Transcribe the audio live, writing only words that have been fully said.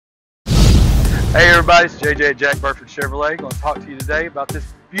Hey everybody, it's JJ at Jack Burford Chevrolet. Going to talk to you today about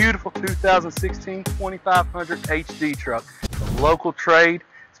this beautiful 2016 2500 HD truck. It's a local trade.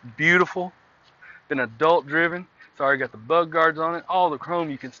 It's beautiful. Been adult driven. It's already got the bug guards on it. All the chrome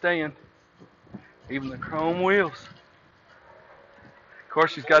you can stand. Even the chrome wheels. Of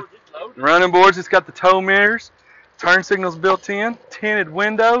course, she's got running boards. It's got the tow mirrors. Turn signals built in. Tinted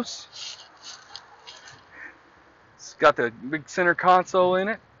windows. It's got the big center console in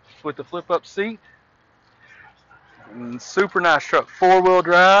it with the flip-up seat. And super nice truck. 4-wheel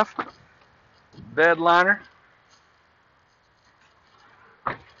drive. Bed liner.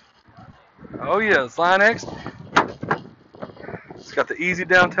 Oh yeah, it's Line X. It's got the easy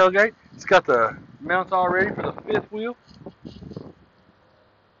down tailgate. It's got the mounts all ready for the 5th wheel.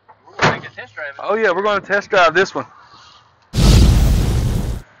 We're going to take a test drive. Oh yeah, we're going to test drive this one.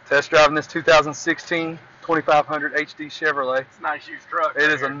 Test driving this 2016 2500 HD Chevrolet. It's a nice used truck.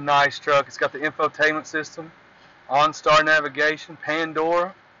 It is a nice truck. It's got the infotainment system, OnStar navigation,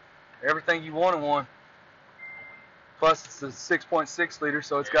 Pandora, everything you want in one. Plus it's a 6.6 liter,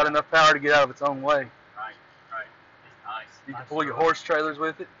 so it's got enough power to get out of its own way. Right. It's nice. You can pull your horse trailers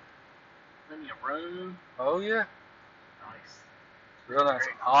with it. Plenty of room. Oh yeah. Nice. Real nice.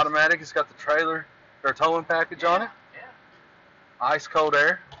 Automatic. It's got the trailer or towing package on it. Yeah. Ice cold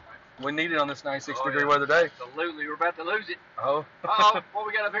air. We need it on this 96-degree weather day. Absolutely. We're about to lose it. Oh. Uh-oh. What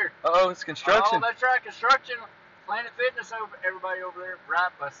we got up here? Uh-oh, it's construction. Oh, that's right. Construction. Planet Fitness. Everybody over there right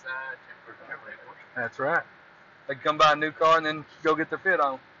beside Chevrolet. That's right. They can come buy a new car and then go get their fit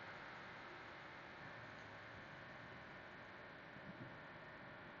on.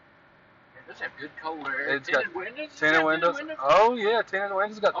 It does have good cold air. It's got tinted windows. Tinted windows. Oh yeah, tinted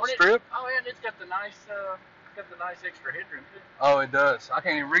windows. Got the strip. Oh yeah, and it's got the nice extra headroom too. Oh, it does. I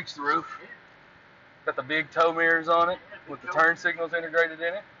can't even reach the roof. Yeah. Got the big tow mirrors on it with the turn signals integrated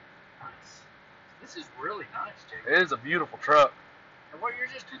in it. Nice. This is really nice, Jake. It is a beautiful truck. And what year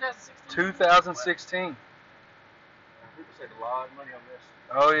is this? 2016. 2016. People save a lot of money on this.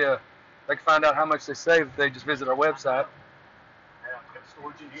 Oh yeah. They can find out how much they save if they just visit our website. Yeah, it's got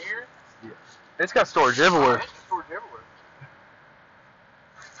storage in here. Yes. It's got storage everywhere. It's got storage everywhere.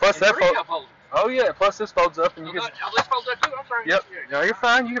 Plus that folds. Oh yeah. Plus this folds up and you can. Oh, this folds up too. I'm sorry. Yep. No, you're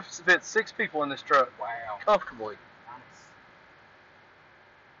fine. You can fit 6 people in this truck. Wow. Comfortably. Nice.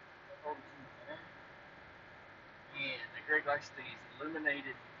 And the Greg likes these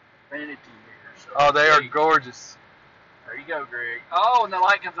illuminated vanity mirrors. So Oh, they are gorgeous. There you go, Greg. Oh, and the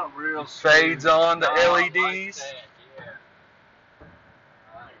light comes on real smooth. Fades on the LEDs. Like that, yeah.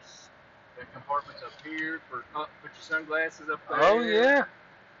 Nice. Got compartments up here for put your sunglasses up there. Oh yeah.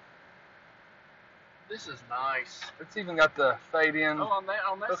 This is nice. It's even got the fade in. Oh, on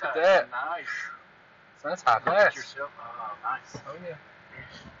that Look side. at that. Nice. So that's high Look at class. yourself. Oh, nice. Oh yeah.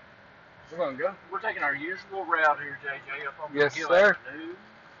 We're gonna go. We're taking our usual route here, JJ, up on Yes, Hill sir. Avenue.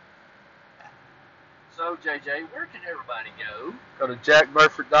 So, JJ, where can everybody go? Go to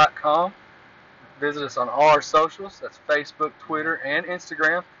jackburford.com. Visit us on all our socials. That's Facebook, Twitter, and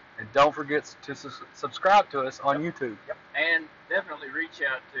Instagram. And don't forget to subscribe to us on YouTube. Yep. And definitely reach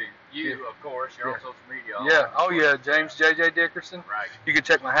out to you, of course. You're on social media. Yeah. Oh yeah, James JJ Dickerson. Right. You can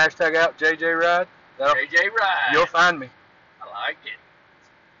check my hashtag out, JJ Ride. JJ Ride. You'll find me. I like it.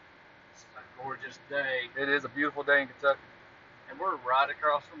 It's a gorgeous day. It is a beautiful day in Kentucky. And we're right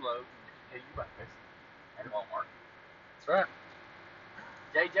across from Lowe's and and Walmart. That's right.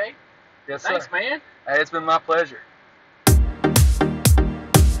 JJ, Yes, thanks, sir. man. Hey, it's been my pleasure.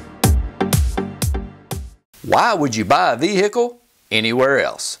 Why would you buy a vehicle anywhere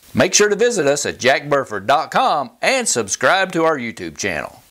else? Make sure to visit us at jackburford.com and subscribe to our YouTube channel.